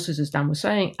resources, as Dan was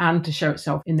saying, and to show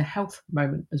itself in the health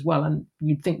moment as well. And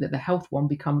you'd think that the health one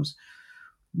becomes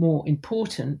more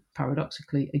important,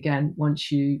 paradoxically, again,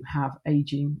 once you have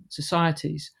aging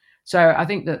societies. So I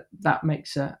think that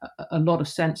makes a lot of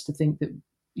sense to think that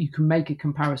you can make a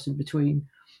comparison between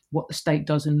what the state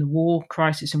does in the war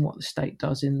crisis and what the state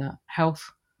does in the health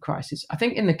crisis. I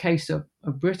think in the case of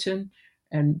Britain,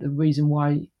 and the reason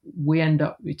why we end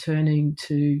up returning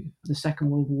to the Second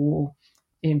World War,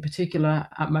 in particular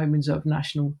at moments of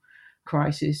national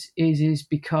crisis, is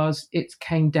because it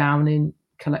came down in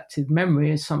collective memory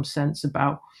in some sense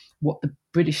about what the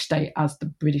British state as the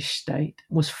British state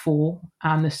was for,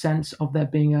 and the sense of there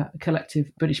being a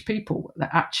collective British people that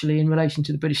actually in relation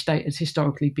to the British state has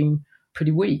historically been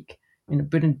pretty weak.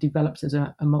 Britain develops as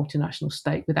a multinational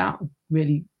state without a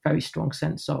really very strong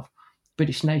sense of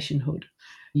British nationhood.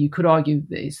 You could argue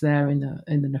that it's there in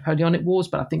the Napoleonic Wars,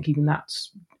 but I think even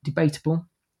that's debatable.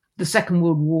 The Second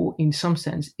World War, in some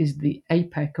sense, is the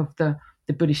apex of the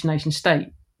British nation state,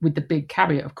 with the big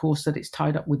caveat, of course, that it's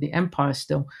tied up with the empire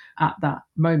still at that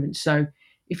moment. So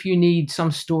if you need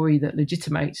some story that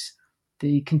legitimates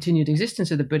the continued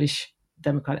existence of the British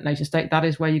democratic nation state, that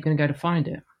is where you're going to go to find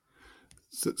it.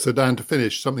 So Dan, to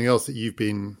finish, something else that you've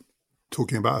been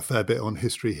talking about a fair bit on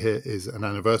History Hit is an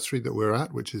anniversary that we're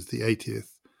at, which is the 80th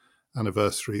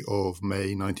anniversary of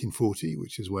May 1940,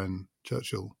 which is when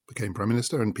Churchill became Prime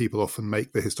Minister. And people often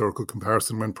make the historical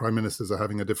comparison when Prime Ministers are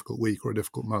having a difficult week or a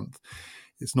difficult month.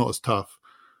 It's not as tough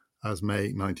as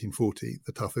May 1940,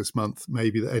 the toughest month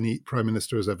maybe that any Prime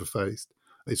Minister has ever faced.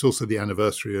 It's also the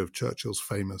anniversary of Churchill's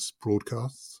famous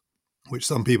broadcasts, which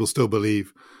some people still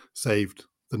believe saved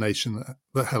the nation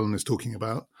that Helen is talking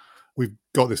about. We've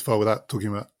got this far without talking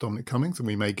about Dominic Cummings, and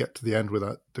we may get to the end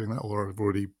without doing that, or I've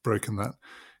already broken that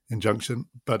injunction.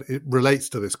 But it relates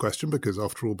to this question because,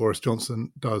 after all, Boris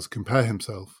Johnson does compare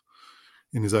himself,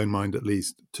 in his own mind at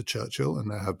least, to Churchill, and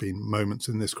there have been moments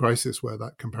in this crisis where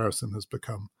that comparison has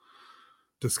become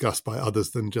discussed by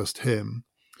others than just him.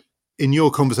 In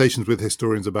your conversations with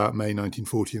historians about May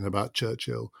 1940 and about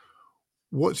Churchill,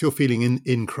 what's your feeling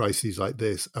in crises like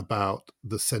this about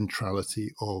the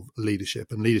centrality of leadership?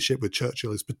 And leadership with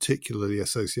Churchill is particularly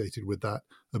associated with that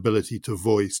ability to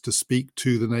voice, to speak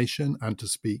to the nation and to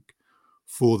speak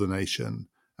for the nation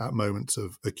at moments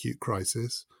of acute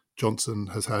crisis. Johnson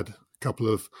has had a couple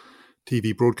of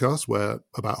TV broadcasts where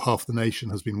about half the nation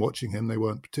has been watching him. They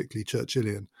weren't particularly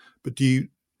Churchillian. But do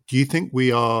you think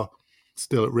we are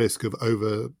still at risk of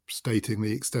overstating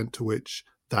the extent to which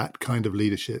that kind of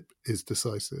leadership is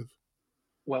decisive?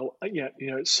 Well, yeah,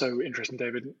 it's so interesting,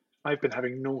 David. I've been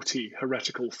having naughty,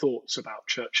 heretical thoughts about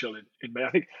Churchill in May.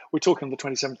 I think we're talking on the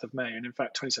 27th of May, and in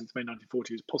fact, 27th of May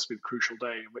 1940 is possibly the crucial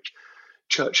day in which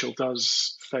Churchill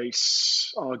does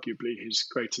face arguably his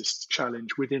greatest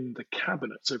challenge within the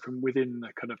cabinet, so from within the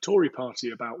kind of Tory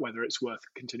party, about whether it's worth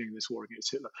continuing this war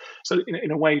against Hitler. So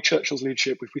in a way, Churchill's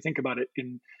leadership, if we think about it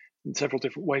in several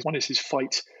different ways, one is his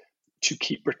fight to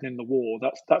keep Britain in the war.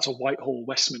 That's a Whitehall,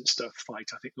 Westminster fight,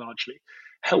 I think, largely,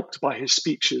 helped by his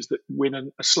speeches that win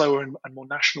a slower and more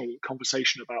national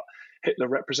conversation about Hitler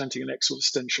representing an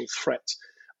existential threat,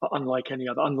 unlike any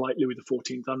other, unlike Louis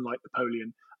XIV, unlike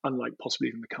Napoleon, unlike possibly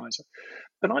even the Kaiser.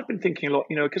 And I've been thinking a lot,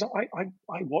 because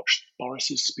I watched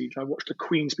Boris's speech, I watched the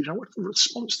Queen's speech, I watched the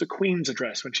response to the Queen's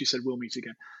address when she said, "We'll meet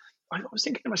again." I was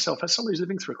thinking to myself, as somebody who's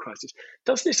living through a crisis,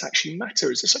 does this actually matter?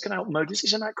 Is this like an outmoded? Is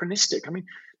this anachronistic? I mean,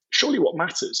 surely what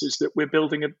matters is that we're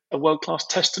building a world-class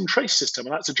test and trace system,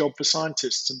 and that's a job for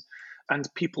scientists and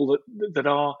people that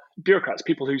are bureaucrats,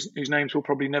 people whose names we'll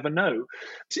probably never know.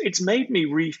 It's made me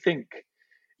rethink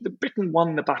that Britain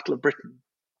won the Battle of Britain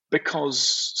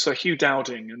because Sir Hugh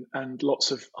Dowding and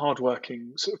lots of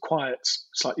hardworking, sort of quiet,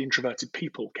 slightly introverted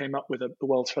people came up with the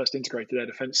world's first integrated air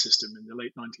defence system in the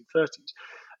late 1930s.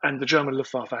 And the German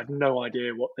Luftwaffe had no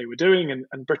idea what they were doing.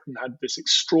 And Britain had this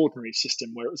extraordinary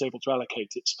system where it was able to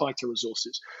allocate its fighter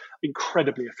resources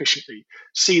incredibly efficiently,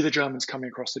 see the Germans coming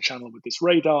across the channel with this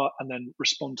radar, and then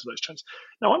respond to those challenges.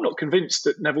 Now, I'm not convinced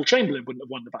that Neville Chamberlain wouldn't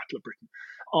have won the Battle of Britain.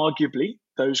 Arguably,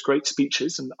 those great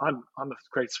speeches, and I'm the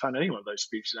greatest fan of any one of those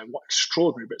speeches, and what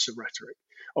extraordinary bits of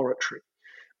oratory.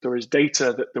 There is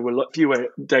data that there were fewer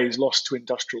days lost to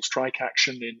industrial strike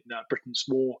action in Britain's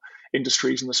war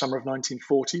industries in the summer of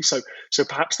 1940. So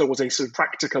perhaps there was a sort of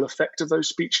practical effect of those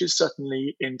speeches,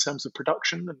 certainly in terms of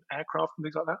production and aircraft and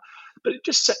things like that. But it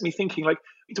just set me thinking, like,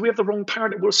 do we have the wrong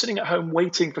paradigm? We're sitting at home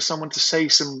waiting for someone to say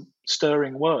some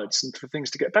stirring words and for things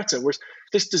to get better, whereas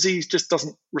this disease just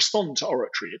doesn't respond to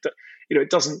oratory. It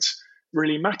doesn't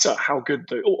really matter how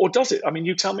good, or does it? I mean,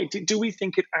 you tell me, do we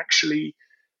think it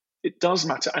does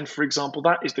matter? And for example,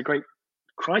 that is the great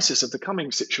crisis of the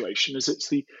coming situation, is it's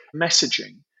the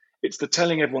messaging, it's the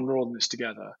telling everyone we're all in this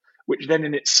together, which then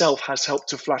in itself has helped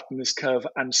to flatten this curve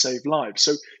and save lives.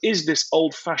 So is this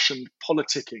old-fashioned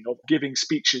politicking of giving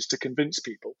speeches to convince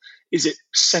people, is it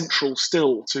central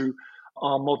still to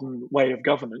our modern way of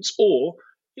governance? Or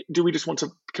do we just want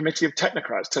a committee of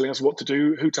technocrats telling us what to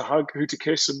do, who to hug, who to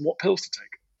kiss, and what pills to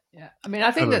take? Yeah, I mean, I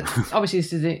think that obviously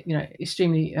this is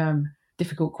extremely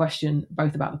difficult question,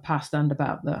 both about the past and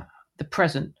about the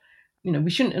present.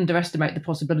 We shouldn't underestimate the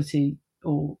possibility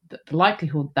or the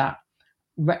likelihood that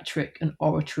rhetoric and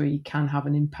oratory can have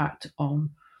an impact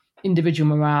on individual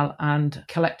morale and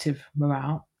collective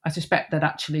morale. I suspect that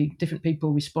actually different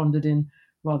people responded in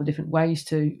rather different ways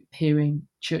to hearing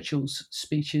Churchill's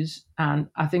speeches. And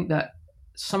I think that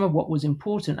some of what was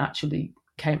important actually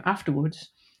came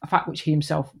afterwards, a fact which he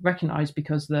himself recognised,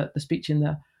 because the speech in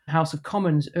the House of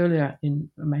Commons earlier in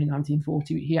May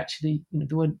 1940, he actually,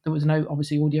 there was no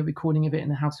obviously audio recording of it in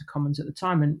the House of Commons at the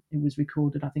time, and it was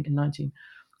recorded, I think, in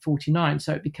 1949.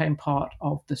 So it became part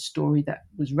of the story that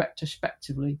was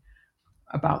retrospectively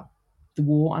about the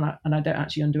war, and I don't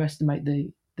actually underestimate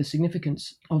the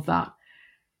significance of that.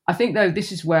 I think, though,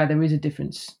 this is where there is a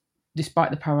difference,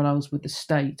 despite the parallels with the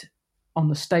state, on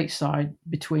the state side,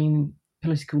 between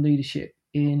political leadership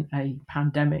in a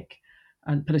pandemic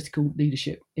and political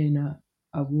leadership in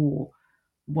a war.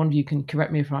 One of you can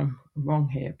correct me if I'm wrong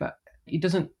here, but it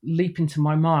doesn't leap into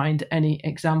my mind any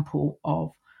example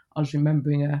of us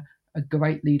remembering a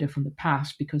great leader from the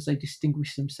past because they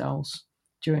distinguished themselves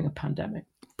during a pandemic.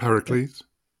 Pericles?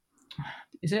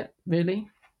 Is it really?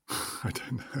 I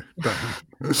don't know.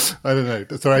 I don't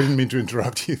know. Sorry, I didn't mean to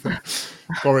interrupt you.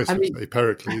 Boris would say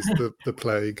Pericles, the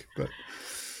plague,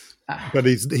 but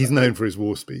he's known for his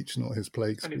war speech, not his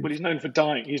plague speech. Well, he's known for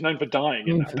dying. He's known for dying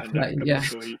in that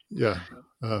pandemic.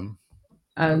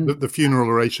 And the funeral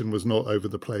oration was not over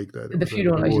the plague, though. The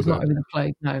funeral oration was not over the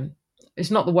plague, no.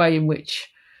 It's not the way in which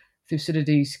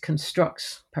Thucydides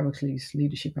constructs Pericles'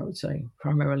 leadership, I would say,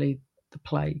 primarily the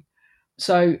plague.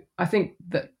 So I think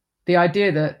that the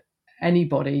idea that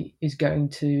anybody is going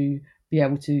to be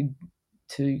able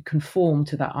to conform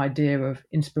to that idea of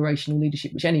inspirational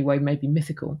leadership, which anyway may be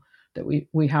mythical, that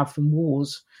we have from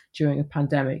wars during a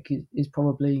pandemic is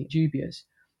probably dubious.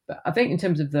 But I think in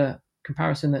terms of the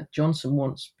comparison that Johnson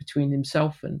wants between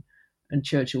himself and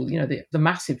Churchill, the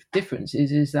massive difference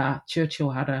is that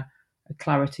Churchill had a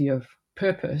clarity of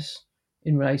purpose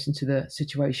in relation to the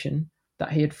situation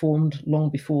that he had formed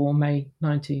long before May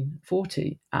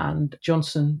 1940, and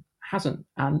Johnson hasn't.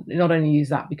 And not only is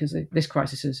that because this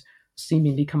crisis has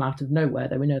seemingly come out of nowhere,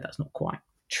 though we know that's not quite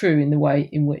true in the way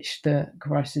in which the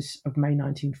crisis of May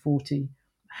 1940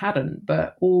 hadn't,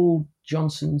 but all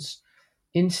Johnson's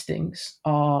instincts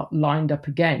are lined up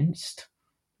against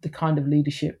the kind of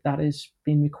leadership that is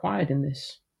being required in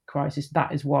this crisis.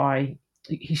 That is why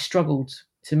he struggled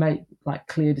to make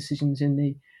clear decisions in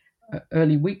the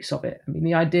early weeks of it. I mean,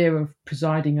 the idea of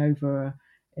presiding over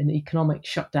an economic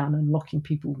shutdown and locking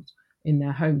people in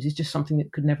their homes is just something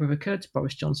that could never have occurred to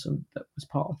Boris Johnson that was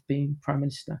part of being Prime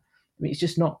Minister. I mean,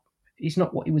 he's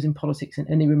not what he was in politics in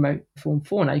any remote form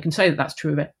for. Now, you can say that that's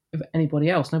true of anybody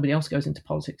else. Nobody else goes into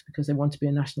politics because they want to be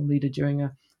a national leader during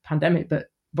a pandemic. But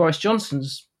Boris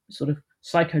Johnson's sort of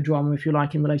psychodrama, if you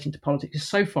like, in relation to politics is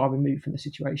so far removed from the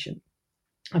situation.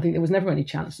 I think there was never any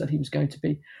chance that he was going to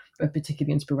be a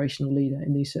particularly inspirational leader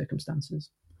in these circumstances.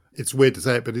 It's weird to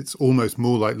say it, but it's almost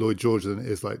more like Lloyd George than it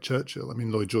is like Churchill. I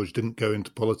mean, Lloyd George didn't go into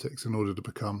politics in order to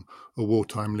become a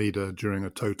wartime leader during a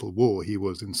total war. He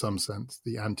was, in some sense,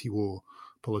 the anti-war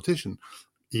politician.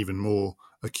 Even more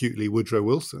acutely, Woodrow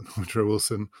Wilson. Woodrow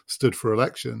Wilson stood for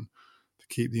election to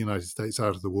keep the United States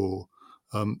out of the war.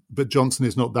 But Johnson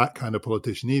is not that kind of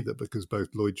politician either, because both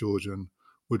Lloyd George and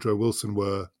Woodrow Wilson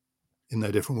were, in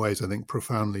their different ways, I think,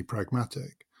 profoundly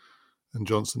pragmatic. and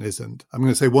Johnson isn't. I'm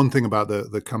going to say one thing about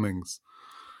the Cummings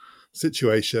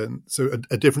situation. So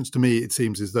a difference to me, it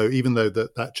seems as though even though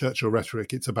that Churchill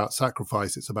rhetoric, it's about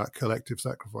sacrifice, it's about collective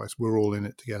sacrifice, we're all in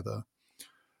it together.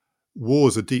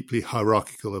 Wars are deeply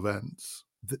hierarchical events.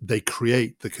 They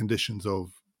create the conditions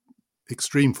of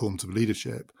extreme forms of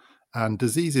leadership, and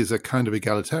diseases are kind of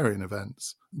egalitarian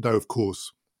events, though of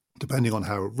course, depending on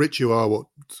how rich you are, what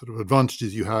sort of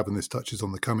advantages you have, and this touches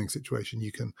on the Cummings situation,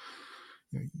 you can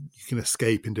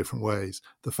escape in different ways.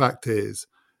 The fact is,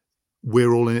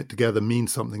 we're all in it together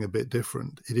means something a bit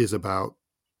different. It is about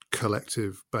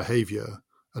collective behavior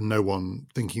and no one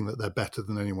thinking that they're better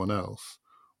than anyone else,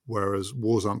 whereas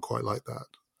wars aren't quite like that.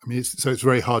 I mean, it's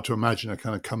very hard to imagine a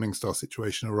kind of Cummings-style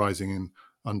situation arising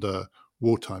under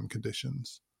wartime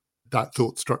conditions. That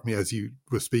thought struck me as you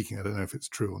were speaking. I don't know if it's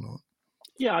true or not.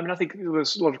 Yeah, I mean, I think there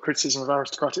was a lot of criticism of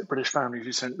aristocratic British families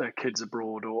who sent their kids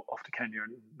abroad or off to Kenya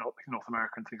and North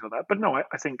America and things like that. But no,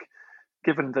 I think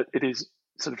given that it is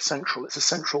sort of central, it's a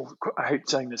central, I hate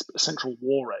saying this, but a central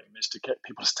war aim is to get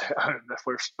people to stay at home.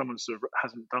 Therefore, if someone sort of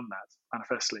hasn't done that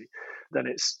manifestly, then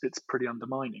it's pretty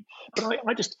undermining. But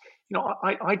I just,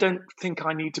 I don't think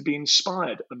I need to be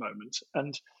inspired at the moment.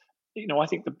 And, I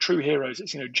think the true heroes,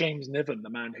 it's, James Niven, the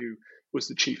man who was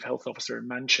the chief health officer in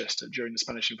Manchester during the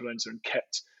Spanish influenza and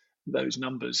kept those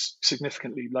numbers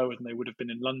significantly lower than they would have been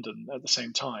in London at the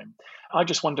same time. I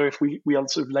just wonder if we are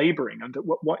sort of labouring under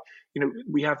what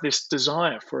we have this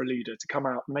desire for a leader to come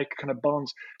out and make a kind of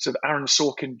sort of Aaron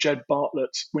Sorkin, Jed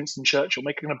Bartlett, Winston Churchill,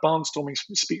 make a kind of barnstorming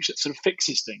speech that sort of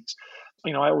fixes things.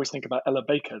 I always think about Ella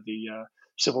Baker, the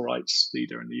civil rights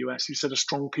leader in the US, who said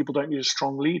strong people don't need a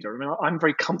strong leader. I mean, I'm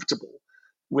very comfortable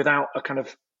without a kind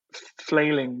of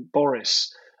flailing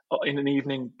Boris in an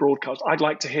evening broadcast. I'd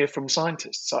like to hear from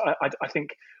scientists. I think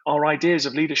our ideas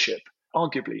of leadership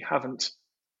arguably haven't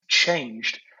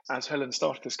changed, as Helen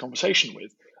started this conversation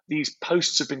with. These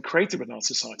posts have been created within our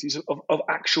societies of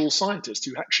actual scientists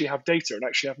who actually have data and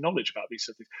actually have knowledge about these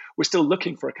sort of things. We're still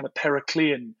looking for a kind of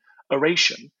Periclean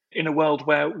oration in a world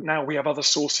where now we have other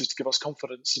sources to give us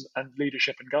confidence and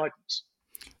leadership and guidance.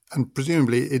 And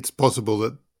presumably it's possible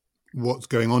that what's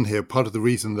going on here, part of the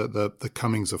reason that the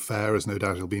Cummings affair, as no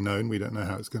doubt it'll be known, we don't know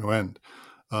how it's going to end,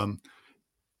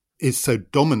 is so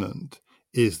dominant,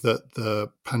 is that the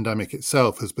pandemic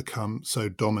itself has become so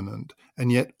dominant.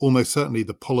 And yet almost certainly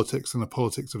the politics and the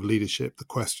politics of leadership, the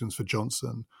questions for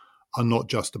Johnson, are not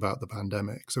just about the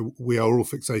pandemic. So we are all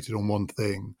fixated on one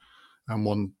thing and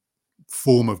one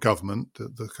form of government,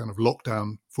 the kind of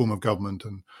lockdown form of government,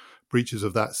 and breaches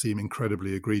of that seem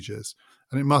incredibly egregious.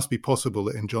 And it must be possible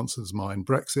that in Johnson's mind,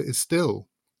 Brexit is still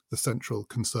the central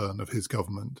concern of his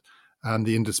government, and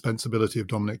the indispensability of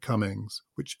Dominic Cummings,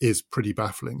 which is pretty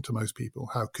baffling to most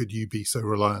people. How could you be so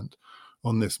reliant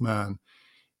on this man?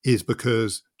 Is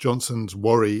because Johnson's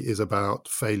worry is about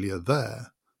failure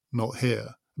there, not here.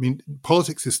 I mean,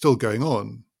 politics is still going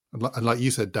on. And like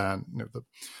you said, Dan,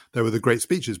 there were the great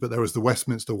speeches, but there was the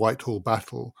Westminster Whitehall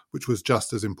battle, which was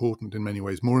just as important, in many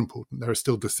ways more important. There are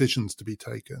still decisions to be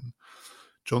taken.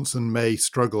 Johnson may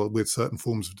struggle with certain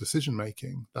forms of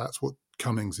decision-making. That's what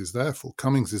Cummings is there for.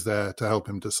 Cummings is there to help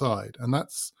him decide. And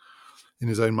that's, in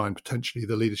his own mind, potentially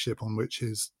the leadership on which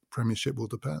his premiership will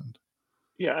depend.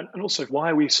 Yeah, and also,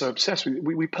 why are we so obsessed with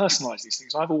we personalise these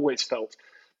things? I've always felt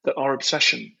that our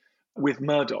obsession with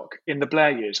Murdoch in the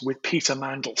Blair years, with Peter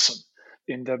Mandelson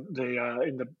in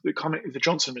the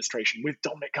Johnson administration, with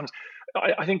Dominic Cummings,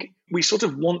 I think we sort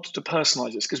of want to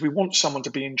personalise this because we want someone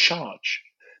to be in charge.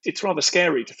 It's rather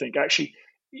scary to think, actually,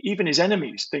 even his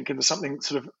enemies think there's something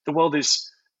sort of, the world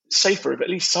is safer if at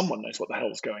least someone knows what the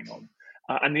hell is going on.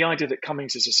 And the idea that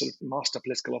Cummings is a sort of master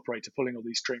political operator pulling all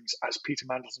these strings, as Peter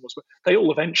Mandelson was, they all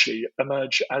eventually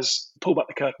emerge as pull back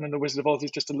the curtain, and the Wizard of Oz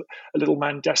is just a little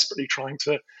man desperately trying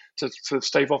to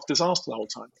stave off disaster the whole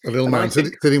time. A little man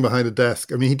sitting behind a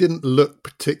desk. I mean, he didn't look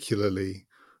particularly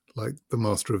like the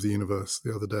Master of the Universe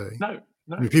the other day. No.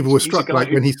 I mean, people were struck,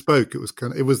 like when he spoke, it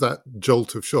was that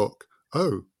jolt of shock.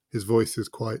 Oh, his voice is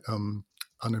quite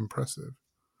unimpressive.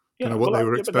 Yeah, what they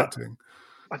were expecting.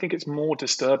 I think it's more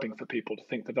disturbing for people to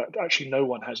think that actually no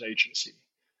one has agency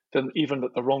than even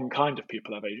that the wrong kind of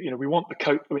people have agency. We want the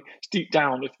Koch. I mean, deep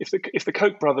down, if the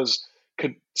Koch brothers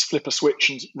could flip a switch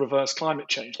and reverse climate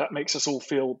change, that makes us all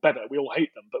feel better. We all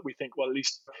hate them, but we think, well, at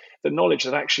least the knowledge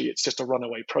that actually it's just a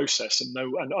runaway process, and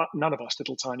none of us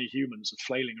little tiny humans are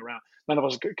flailing around. None of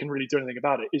us can really do anything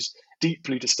about it is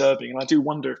deeply disturbing. And I do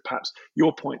wonder if perhaps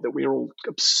your point that we're all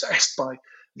obsessed by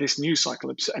this news cycle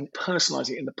and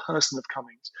personalising it in the person of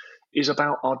Cummings is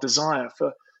about our desire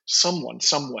for someone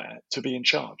somewhere to be in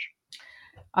charge.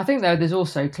 I think, though, there's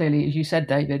also clearly, as you said,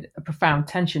 David, a profound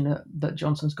tension that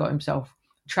Johnson's got himself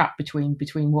trapped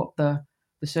between what the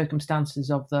circumstances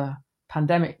of the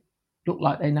pandemic look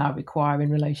like they now require in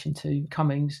relation to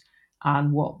Cummings,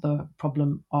 and what the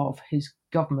problem of his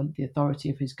government, the authority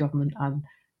of his government, and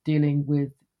dealing with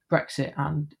Brexit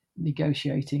and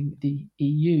negotiating the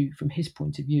EU from his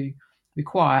point of view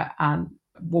require. And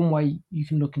one way you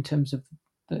can look in terms of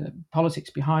the politics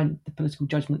behind the political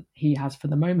judgment he has for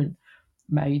the moment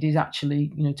made is actually,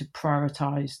 to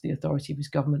prioritise the authority of his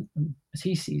government, as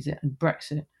he sees it, and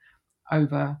Brexit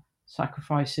over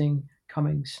sacrificing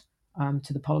Cummings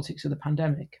to the politics of the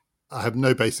pandemic. I have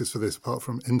no basis for this apart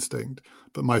from instinct,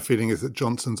 but my feeling is that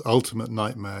Johnson's ultimate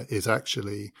nightmare is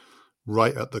actually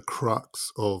right at the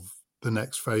crux of the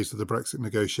next phase of the Brexit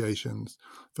negotiations,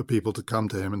 for people to come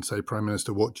to him and say, Prime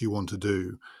Minister, what do you want to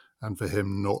do? And for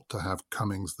him not to have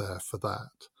Cummings there for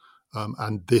that.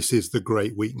 And this is the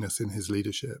great weakness in his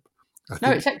leadership.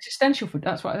 It's existential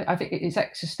that's what I think. It's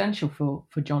existential for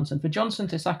Johnson. For Johnson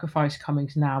to sacrifice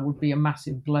Cummings now would be a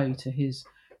massive blow to his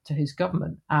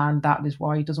government, and that is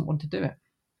why he doesn't want to do it.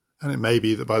 And it may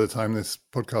be that by the time this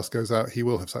podcast goes out, he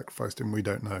will have sacrificed him. We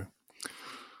don't know.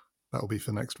 That will be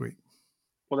for next week.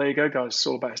 Well, there you go, guys. It's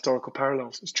all about historical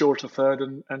parallels. It's George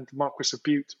III and the Marquis of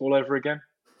Bute all over again.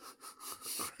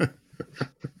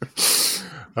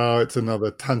 Oh, it's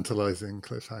another tantalising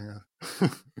cliffhanger.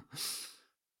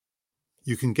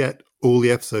 You can get all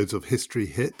the episodes of History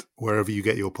Hit wherever you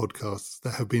get your podcasts.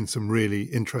 There have been some really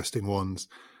interesting ones.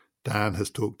 Dan has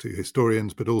talked to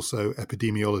historians, but also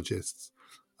epidemiologists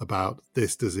about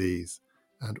this disease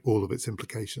and all of its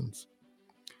implications.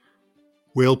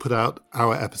 We'll put out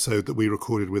our episode that we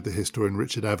recorded with the historian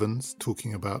Richard Evans,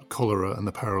 talking about cholera and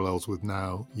the parallels with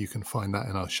now. You can find that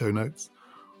in our show notes,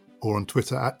 or on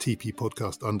Twitter at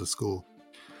 @TPpodcast_.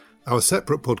 Our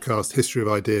separate podcast, History of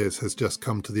Ideas, has just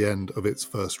come to the end of its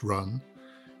first run.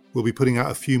 We'll be putting out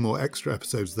a few more extra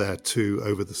episodes there too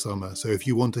over the summer. So if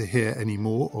you want to hear any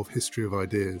more of History of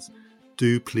Ideas,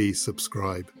 do please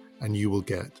subscribe and you will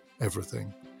get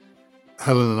everything.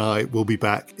 Helen and I will be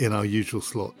back in our usual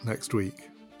slot next week.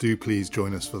 Do please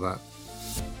join us for that.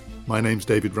 My name's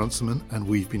David Runciman and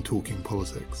we've been talking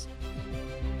politics.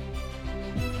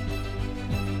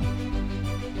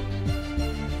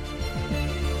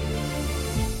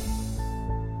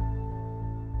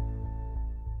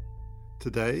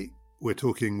 Today, we're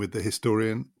talking with the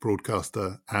historian,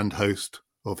 broadcaster and host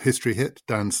of History Hit,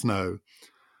 Dan Snow,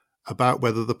 about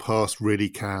whether the past really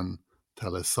can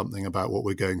tell us something about what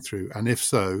we're going through. And if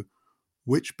so,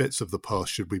 which bits of the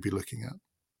past should we be looking at?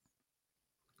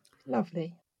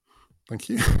 Lovely. Thank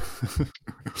you.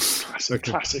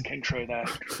 Classic intro there.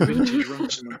 Vintage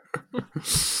Runciman.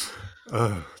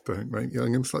 Don't make me.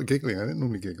 I'm going to start giggling. I don't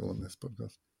normally giggle on this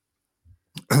podcast.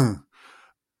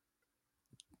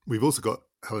 We've also got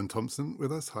Helen Thompson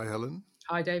with us. Hi, Helen.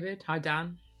 Hi, David. Hi,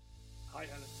 Dan. Hi,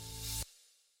 Helen.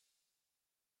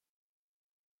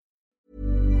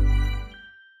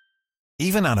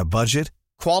 Even on a budget,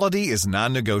 quality is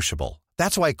non-negotiable.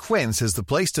 That's why Quince is the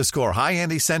place to score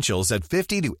high-end essentials at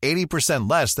 50 to 80%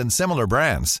 less than similar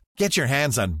brands. Get your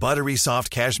hands on buttery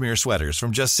soft cashmere sweaters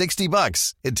from just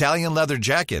 $60, Italian leather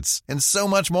jackets, and so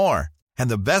much more. And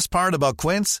the best part about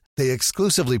Quince, they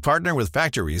exclusively partner with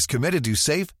factories committed to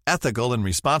safe, ethical, and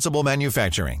responsible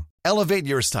manufacturing. Elevate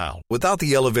your style without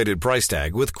the elevated price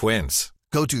tag with Quince.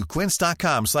 Go to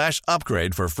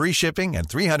quince.com/upgrade for free shipping and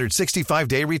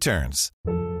 365-day returns.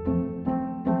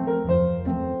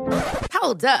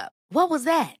 Hold up. What was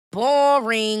that?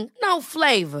 Boring. No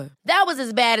flavor. That was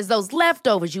as bad as those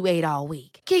leftovers you ate all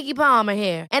week. Keke Palmer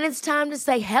here, and it's time to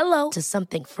say hello to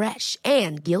something fresh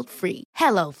and guilt-free.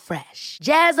 Hello Fresh.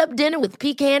 Jazz up dinner with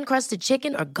pecan-crusted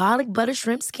chicken or garlic butter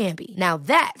shrimp scampi. Now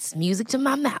that's music to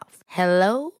my mouth.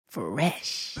 Hello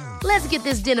Fresh. Let's get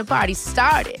this dinner party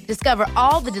started. Discover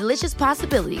all the delicious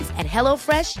possibilities at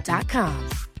HelloFresh.com.